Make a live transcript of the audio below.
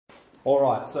All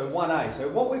right, so 1A. So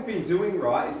what we've been doing,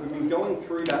 right, is we've been going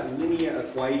through that linear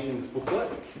equations booklet,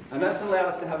 and that's allowed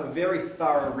us to have a very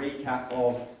thorough recap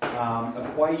of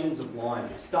equations of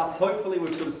lines. It's stuff hopefully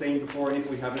we've sort of seen before, and if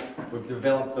we haven't, we've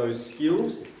developed those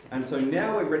skills. And so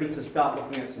now we're ready to start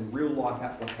looking at some real life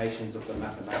applications of the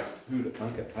mathematics.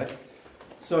 Okay.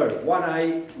 So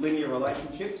 1A, linear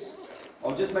relationships.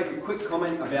 I'll just make a quick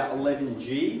comment about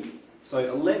 11G.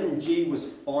 So 11G was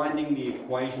finding the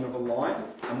equation of a line,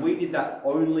 and we did that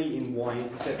only in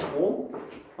y-intercept form.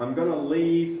 I'm going to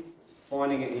leave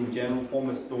finding it in general form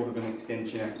as sort of an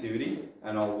extension activity,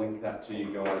 and I'll link that to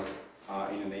you guys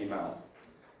in an email.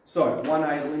 So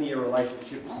 1A, linear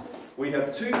relationships. We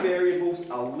have two variables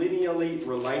are linearly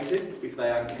related if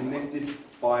they are connected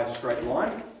by a straight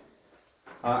line.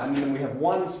 And then we have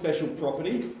one special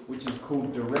property, which is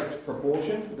called direct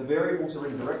proportion. The variables are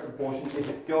in direct proportion if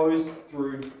it goes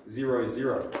through 0,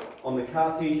 0. On the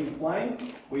Cartesian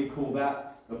plane, we call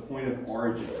that the point of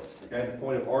origin. Okay, the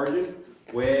point of origin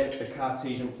where the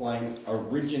Cartesian plane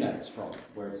originates from,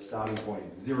 where its starting point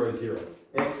is 0, 0.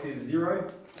 X is 0,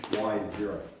 Y is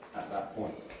 0 at that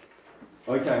point.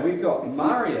 Okay, we've got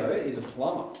Mario is a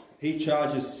plumber. He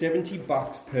charges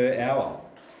 $70 per hour.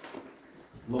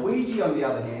 Luigi, on the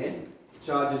other hand,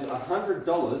 charges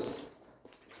 $100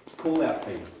 call-out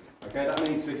fee. Okay, that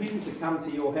means for him to come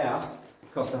to your house,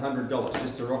 it costs $100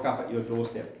 just to rock up at your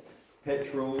doorstep.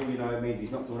 Petrol, you know, means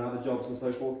he's not doing other jobs and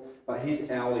so forth, but his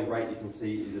hourly rate, you can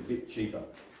see, is a bit cheaper.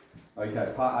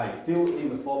 Okay, part A, fill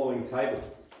in the following table.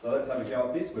 So let's have a go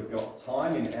at this. We've got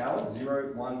time in hours,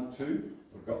 0, 1, 2.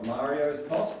 We've got Mario's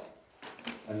cost,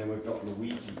 and then we've got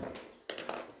Luigi.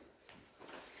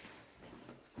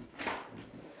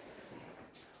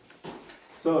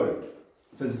 So,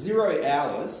 for 0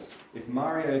 hours, if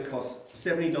Mario costs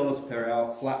 $70 per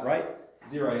hour flat rate,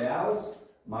 0 hours,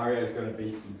 Mario is going to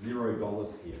be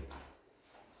 $0 here.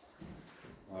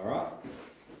 Alright.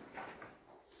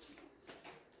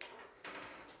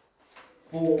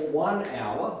 For 1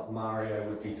 hour, Mario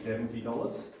would be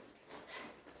 $70.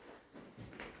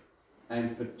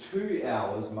 And for 2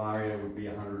 hours, Mario would be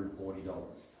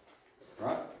 $140.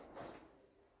 Right?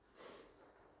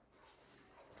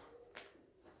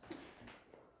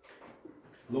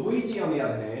 Luigi, on the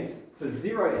other hand, for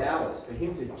 0 hours, for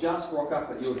him to just rock up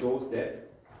at your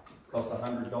doorstep, costs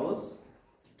 $100,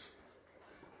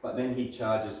 but then he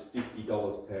charges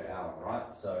 $50 per hour,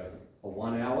 right? So for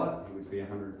 1 hour, he would be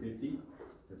 $150.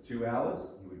 For 2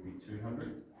 hours, he would be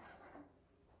 $200.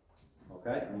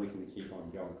 Okay, and we can keep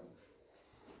on going.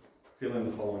 Fill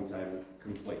in the following table,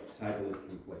 complete. Table is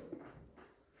complete.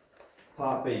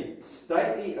 Part B,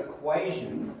 state the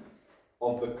equation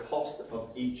of the cost of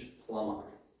each plumber.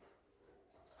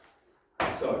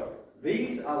 So,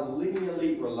 these are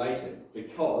linearly related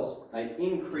because they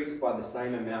increase by the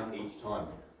same amount each time.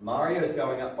 Mario is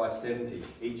going up by 70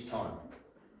 each time.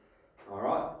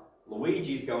 Alright?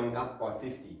 Luigi's going up by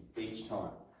 50 each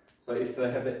time. So if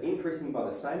they have it increasing by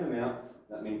the same amount,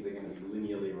 that means they're going to be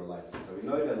linearly related. So we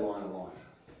know they're line on line.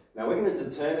 Now we're going to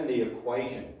determine the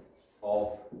equation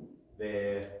of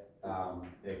their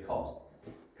cost.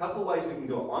 A couple of ways we can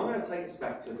do it. I'm going to take us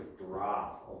back to the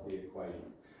graph of the equation.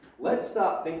 Let's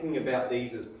start thinking about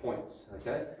these as points,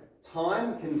 okay?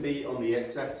 Time can be on the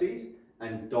x-axis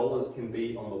and dollars can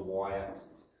be on the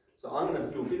y-axis. So I'm going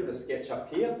to do a bit of a sketch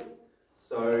up here.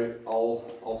 So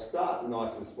I'll start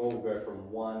nice and small. We'll go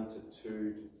from 1 to 2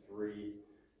 to 3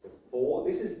 to 4.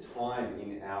 This is time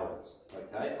in hours,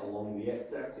 okay, along the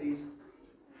x-axis.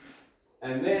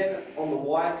 And then on the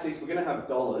y-axis, we're going to have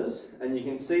dollars, and you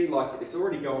can see like it's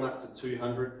already going up to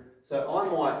 200. So I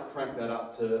might crank that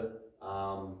up to,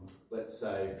 let's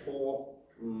say 4,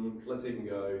 let's even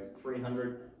go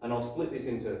 300, and I'll split this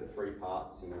into 3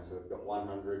 parts, you know, so we've got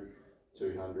 100,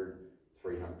 200,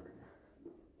 300.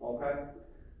 Okay?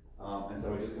 And so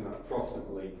we're just going to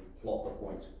approximately plot the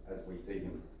points as we see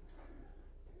them.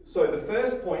 So the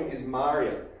first point is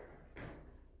Mario.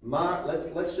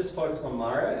 Let's just focus on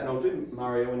Mario, and I'll do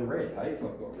Mario in red, hey, if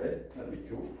I've got red, that'd be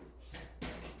cool.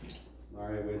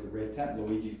 Mario wears a red cap,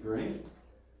 Luigi's green.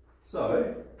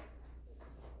 So,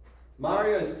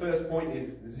 Mario's first point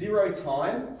is 0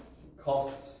 time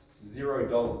costs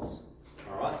 $0.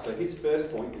 Alright, so his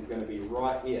first point is going to be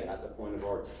right here at the point of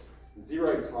origin.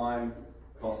 0 time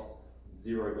costs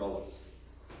 $0.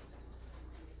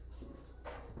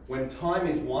 When time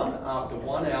is 1, after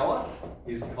 1 hour,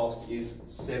 his cost is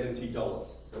 $70.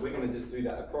 So we're going to just do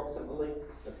that approximately.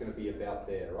 That's going to be about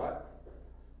there, right?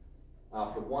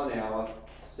 After 1 hour,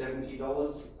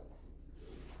 $70.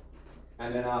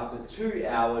 And then after 2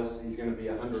 hours, he's going to be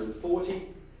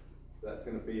 140. So that's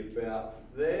going to be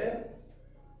about there.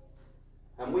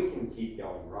 And we can keep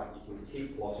going, right? You can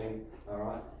keep plotting, all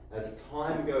right? As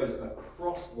time goes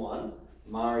across 1,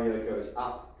 Mario goes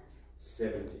up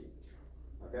 70.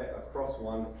 Okay, across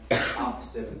 1, up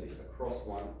 70. Across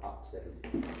 1, up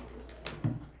 70.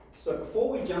 So before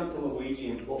we jump to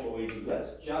Luigi and plot Luigi,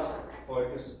 let's just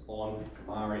focus on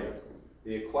Mario.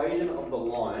 The equation of the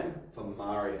line for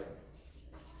Mario.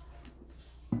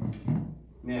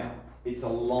 Now, it's a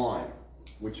line,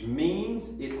 which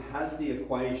means it has the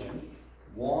equation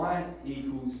y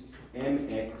equals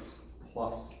mx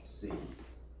plus c.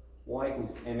 Y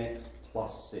equals mx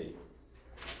plus c.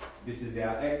 This is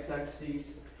our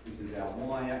x-axis, this is our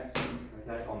y-axis.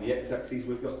 Okay? On the x-axis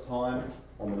we've got time,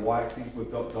 on the y-axis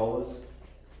we've got dollars.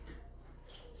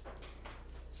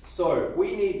 So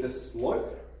we need the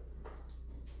slope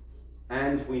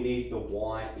and we need the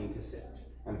y-intercept.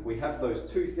 And if we have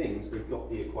those two things, we've got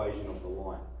the equation of the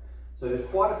line. So there's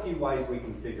quite a few ways we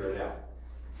can figure it out.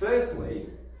 Firstly,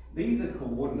 these are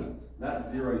coordinates.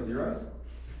 That's 0, 0.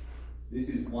 This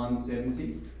is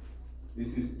 170.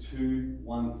 This is 2,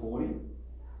 140.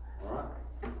 All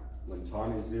right. When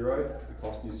time is 0, the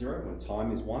cost is 0. When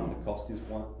time is 1, the cost is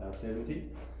 70.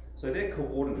 So they're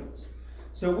coordinates.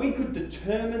 So we could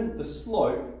determine the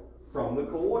slope from the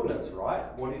coordinates,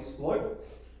 right? What is slope?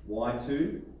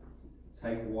 y2,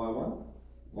 take y1.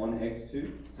 On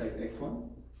x2, take x1.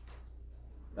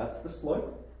 That's the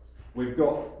slope. We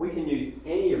can use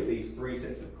any of these 3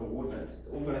 sets of coordinates. It's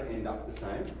all going to end up the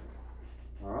same.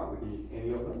 All right, we can use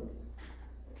any of them.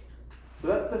 So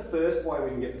that's the first way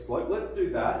we can get the slope. Let's do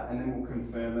that, and then we'll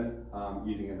confirm it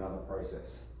using another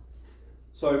process.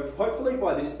 So hopefully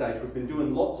by this stage, we've been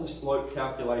doing lots of slope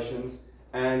calculations,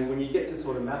 and when you get to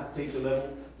sort of maths teacher level,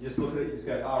 you just look at it, you just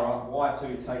go, all right,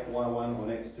 y2 take y1, on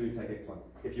x2 take x1.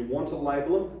 If you want to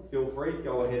label them, feel free,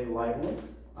 go ahead and label them.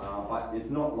 But it's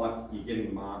not like you're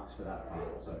getting marks for that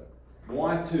part. So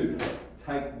y2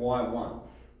 take y1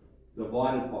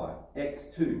 divided by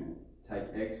x2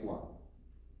 take x1.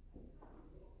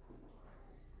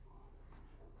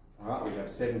 All right, we have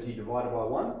 70 divided by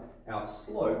 1. Our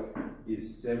slope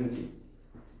is 70.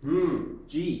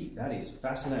 Gee, that is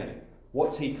fascinating.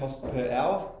 What's he cost per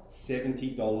hour?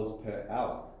 $70 per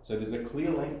hour. So there's a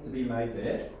clear link to be made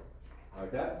there.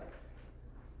 Okay.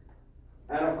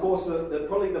 And of course,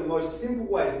 probably the most simple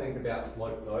way to think about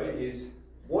slope though is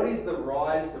what is the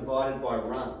rise divided by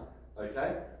run?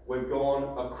 Okay, we've gone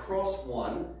across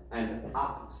 1 and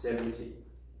up 70.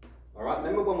 All right,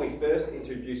 remember when we first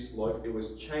introduced slope, it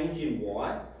was change in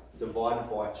y divided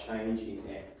by change in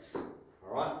x.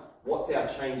 All right, what's our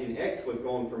change in x? We've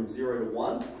gone from 0 to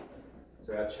 1.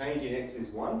 So our change in x is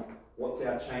 1. What's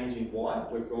our change in y?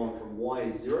 We've gone from y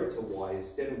is 0 to y is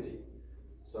 70.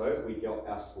 So we got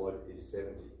our slope is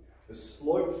 70. The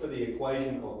slope for the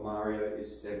equation of Mario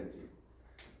is 70.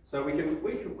 So we can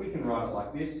write it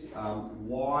like this: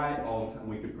 y of, and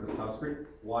we could put a subscript,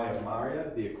 y of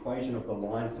Mario, the equation of the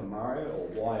line for Mario, or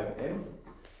y of m,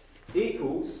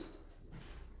 equals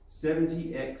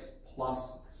 70x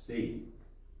plus c.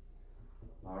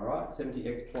 All right,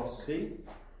 70x plus c.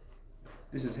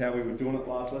 This is how we were doing it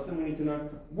last lesson. We need to know,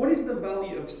 what is the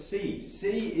value of c?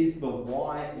 C is the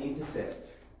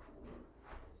y-intercept.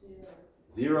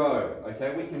 0.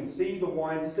 Okay, we can see the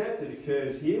y-intercept. It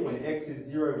occurs here when x is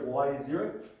 0, y is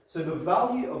 0. So the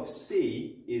value of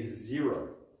c is 0.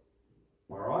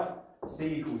 All right,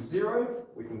 c equals 0.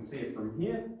 We can see it from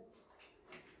here.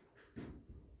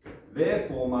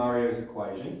 Therefore, Mario's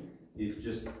equation is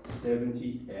just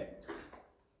 70x.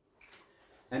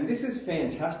 And this is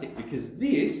fantastic because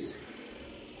this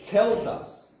tells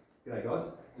us, g'day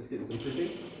guys, just getting some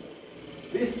shipping.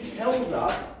 This tells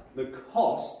us the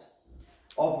cost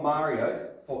of Mario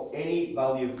for any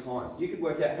value of time. You could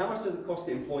work out how much does it cost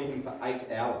to employ him for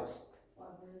 8 hours.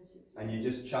 And you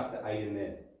just chuck the 8 in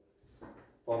there.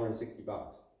 560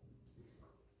 bucks.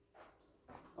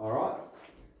 All right.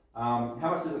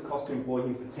 How much does it cost to employ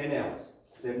him for 10 hours?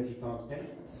 70 times 10,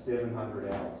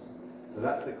 700 hours. So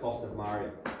that's the cost of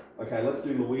Mario. Okay, let's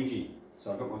do Luigi.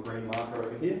 So I've got my green marker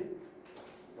over here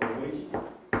for Luigi.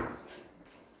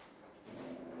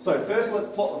 So first let's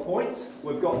plot the points.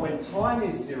 We've got when time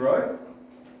is 0,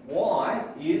 y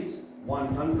is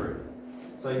 100.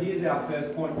 So here's our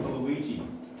first point for Luigi.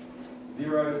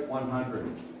 0,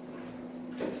 100.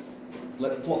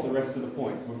 Let's plot the rest of the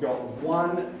points. We've got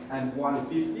 1 and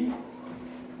 150.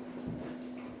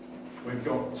 We've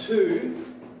got 2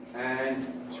 and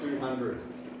 200.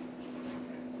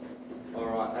 All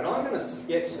right, and I'm going to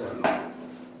sketch them.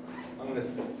 I'm going to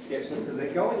sketch them because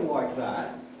they're going like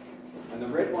that, and the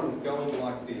red one's going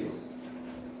like this.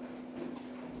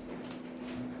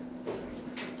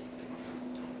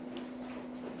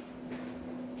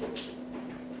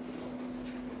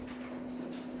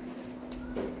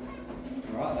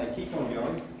 Alright, they keep on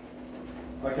going.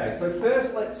 Okay, so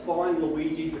first let's find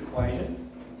Luigi's equation.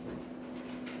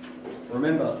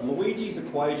 Remember, Luigi's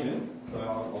equation, so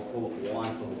I'll call it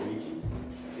y for Luigi,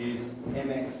 is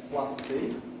mx plus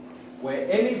c, where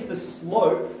m is the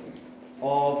slope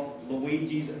of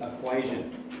Luigi's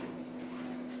equation.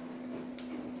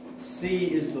 C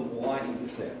is the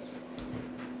y-intercept.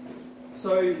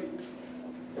 So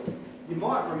you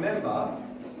might remember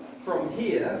from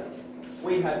here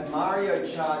we had Mario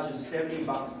charges 70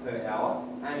 bucks per hour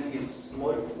and his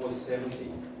slope was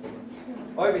 70.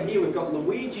 Over here we've got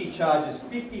Luigi charges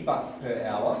 50 bucks per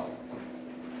hour.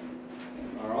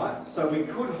 Alright, so we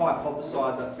could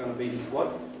hypothesize that's going to be his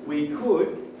slope. We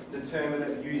could determine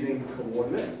it using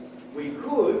coordinates. We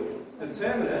could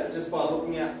determine it just by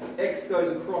looking at x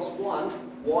goes across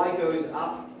 1, y goes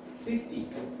up 50.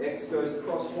 X goes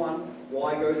across 1,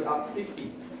 y goes up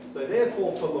 50. So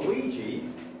therefore for Luigi,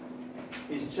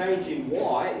 his change in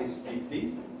y is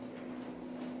 50,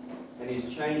 and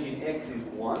his change in x is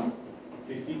 1.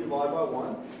 50 divided by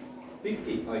 1,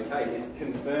 50. Okay, it's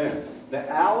confirmed.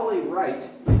 The hourly rate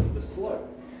is the slope.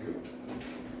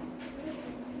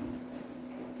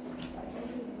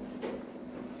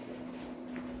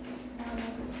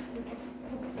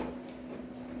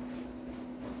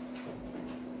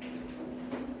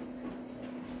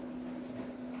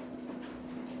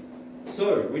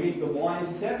 So we need the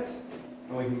y-intercept,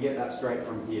 and we can get that straight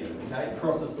from here. Okay, it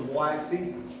crosses the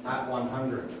y-axis at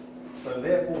 100. So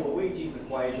therefore Luigi's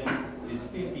equation is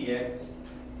 50x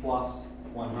plus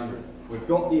 100. We've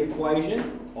got the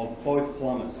equation of both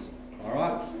plumbers.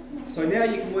 Alright? So now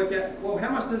you can work out, well, how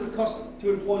much does it cost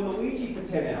to employ Luigi for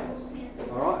 10 hours?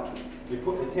 Alright? You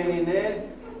put the 10 in there,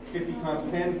 50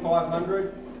 times 10,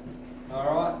 500.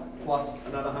 Alright? Plus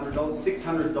another $100,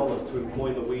 $600 to employ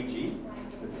Luigi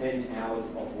for 10 hours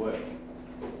of work.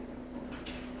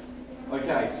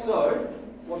 Okay, so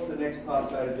what's the next part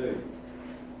say to do?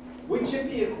 Which of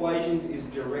the equations is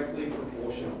directly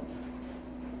proportional?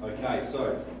 Okay,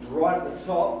 so right at the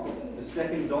top, the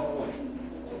second dot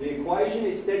point. The equation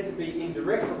is said to be in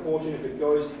direct proportion if it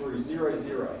goes through 0,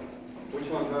 0. Which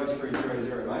one goes through 0,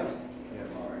 0, Mace? Yeah,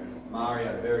 Mario.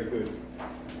 Mario, very good.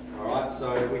 Alright,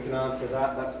 so we can answer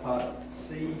that. That's part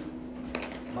C.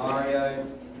 Mario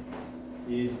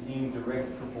is in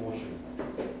direct proportion.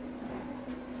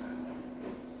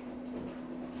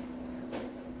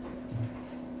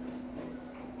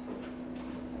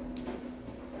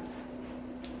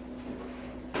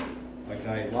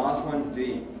 Okay, last one,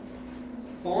 D.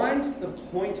 Find the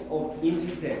point of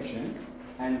intersection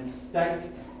and state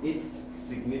its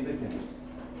significance.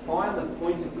 Find the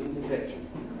point of intersection.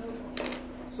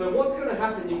 So what's going to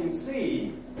happen, you can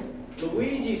see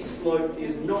Luigi's slope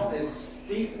is not as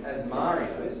steep as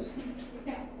Mario's.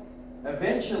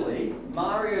 Eventually,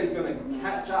 Mario's going to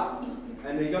catch up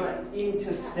and they're going to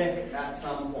intersect at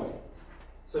some point.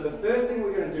 So the first thing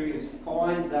we're going to do is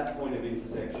find that point of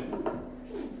intersection.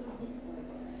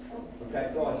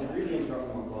 Okay, guys, you're really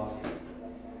interrupting my class here.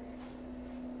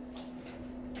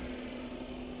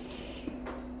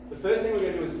 The first thing we're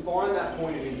going to do is find that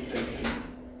point of intersection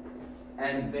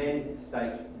and then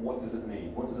state what does it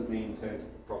mean? What does it mean in terms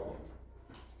of the problem?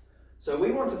 So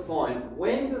we want to find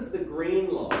when does the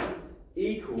green line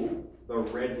equal the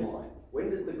red line? When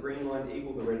does the green line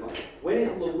equal the red line? When is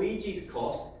Luigi's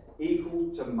cost equal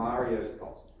to Mario's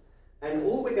cost? And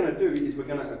all we're going to do is we're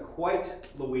going to equate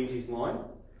Luigi's line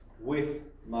with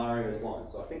Mario's line.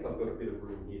 So I think I've got a bit of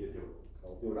room here to do it. So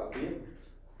I'll do it up here.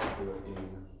 I'll do it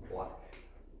in black.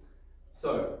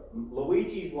 So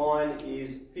Luigi's line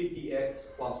is 50x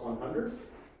plus 100.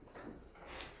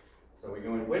 So we're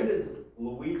going, when does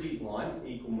Luigi's line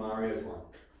equal Mario's line?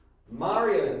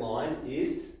 Mario's line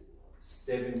is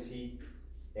 70x.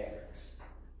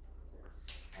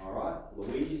 Alright,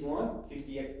 Luigi's line,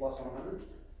 50x plus 100.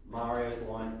 Mario's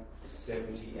line,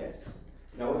 70x.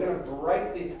 Now we're going to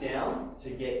break this down to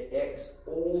get x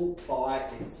all by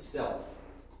itself.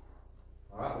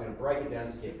 Alright, we're going to break it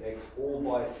down to get x all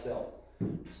by itself.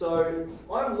 So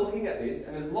I'm looking at this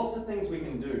and there's lots of things we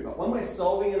can do, but when we're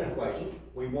solving an equation,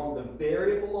 we want the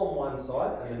variable on one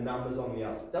side and the numbers on the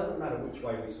other. It doesn't matter which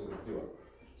way we sort of do it.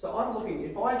 So I'm looking,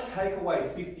 if I take away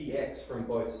 50x from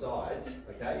both sides,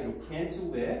 okay, it'll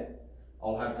cancel there.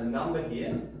 I'll have the number here,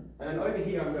 and then over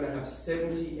here I'm going to have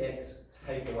 70x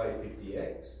take away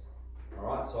 50x.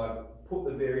 Alright, so I've put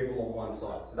the variable on one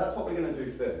side. So that's what we're going to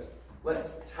do first.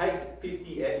 Let's take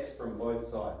 50x from both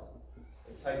sides.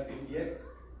 So take 50x,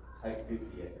 take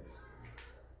 50x.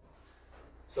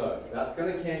 So that's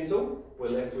going to cancel. We're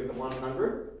left with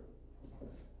 100.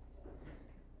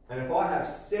 And if I have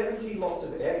 70 lots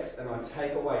of x and I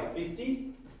take away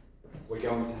 50, we're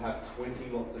going to have 20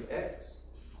 lots of x.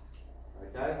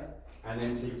 Okay? And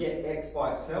then to get x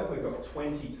by itself, we've got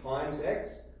 20 times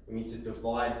x. We need to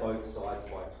divide both sides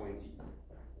by 20.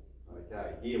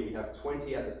 Okay, here we have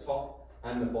 20 at the top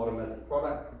and the bottom as a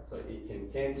product, so it can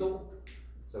cancel.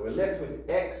 So we're left with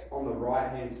x on the right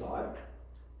hand side,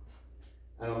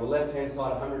 and on the left hand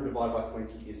side 100 divided by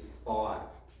 20 is 5.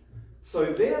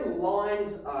 So their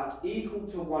lines are equal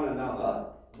to one another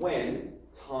when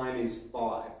time is 5.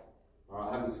 All right,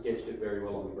 I haven't sketched it very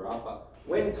well on the graph, but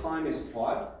when time is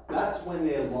 5, that's when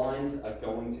their lines are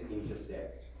going to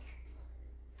intersect.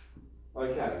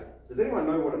 Okay, does anyone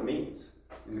know what it means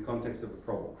in the context of a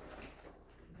problem?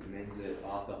 It means that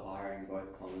after hiring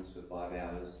both plumbers for 5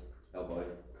 hours, they'll both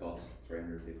cost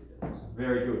 $350.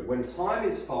 Very good. When time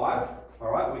is 5,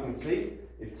 all right, we can see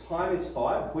if time is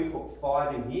 5, if we put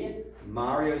 5 in here,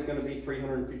 Mario's going to be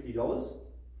 $350.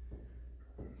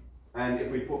 And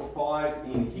if we put 5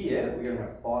 in here, we're going to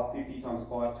have 50 times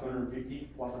 5, 250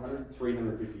 plus 100,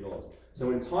 $350. So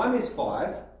when time is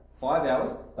 5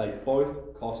 hours, they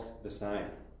both cost the same.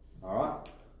 All right.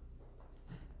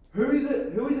 Who is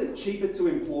it cheaper to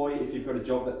employ if you've got a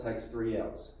job that takes 3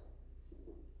 hours?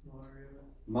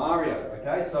 Mario.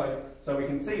 Okay, so we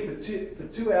can see for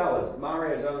 2 hours,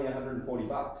 Mario's only 140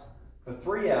 bucks. For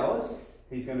 3 hours,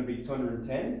 he's going to be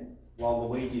 210, while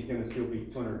Luigi's going to still be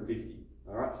 250.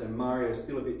 All right, so Mario's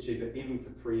still a bit cheaper even for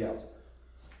 3 hours.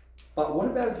 But what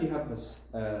about if you have a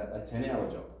 10-hour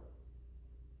job?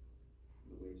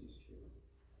 Luigi's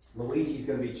cheaper. Luigi's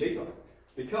going to be cheaper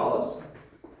because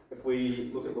if we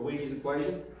look at Luigi's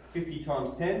equation, 50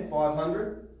 times 10,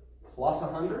 500, plus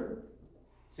 100,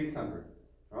 600.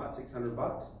 All right, 600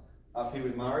 bucks. Up here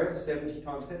with Mario, 70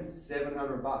 times 10,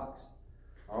 700 bucks.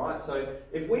 All right, so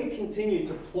if we continue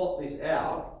to plot this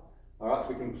out, all right,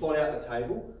 we can plot out the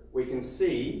table. We can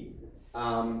see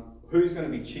who's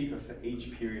going to be cheaper for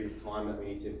each period of time that we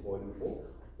need to employ them for.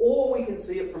 Or we can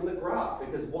see it from the graph,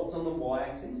 because what's on the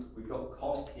y-axis? We've got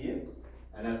cost here,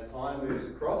 and as time moves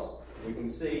across, we can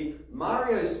see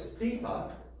Mario's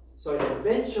steeper, so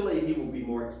eventually he will be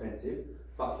more expensive,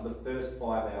 but for the first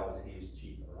 5 hours he is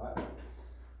cheaper, right?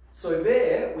 So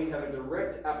there we have a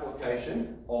direct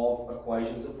application of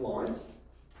equations of lines.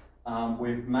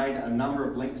 We've made a number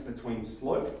of links between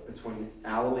slope, between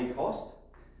hourly cost,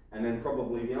 and then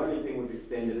probably the only thing we've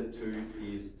extended it to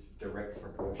is direct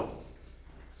proportion.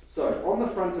 So on the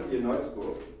front of your notes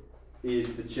book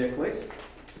is the checklist,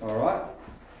 all right?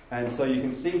 And so you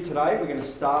can see today we're going to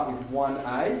start with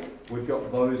 1A. We've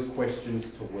got those questions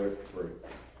to work through.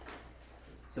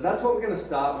 So that's what we're going to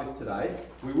start with today.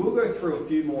 We will go through a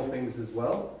few more things as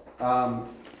well. I'm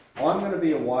going to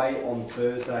be away on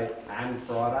Thursday and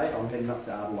Friday. I'm heading up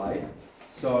to Adelaide.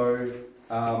 So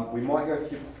we might go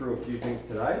through a few things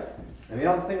today. And the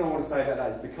other thing I want to say about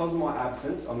that is because of my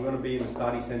absence, I'm going to be in the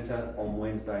study centre on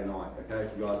Wednesday night, okay?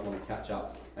 If you guys want to catch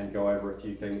up and go over a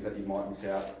few things that you might miss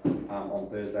out on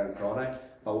Thursday and Friday.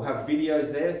 But we'll have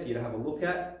videos there for you to have a look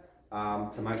at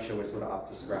to make sure we're sort of up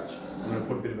to scratch. I'm going to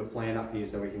put a bit of a plan up here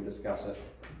so we can discuss it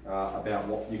about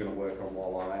what you're going to work on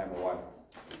while I am away.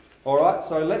 Alright,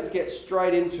 so let's get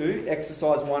straight into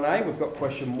exercise 1A. We've got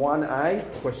question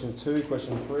 1A, question 2,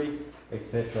 question 3,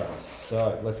 etc.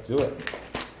 So let's do it.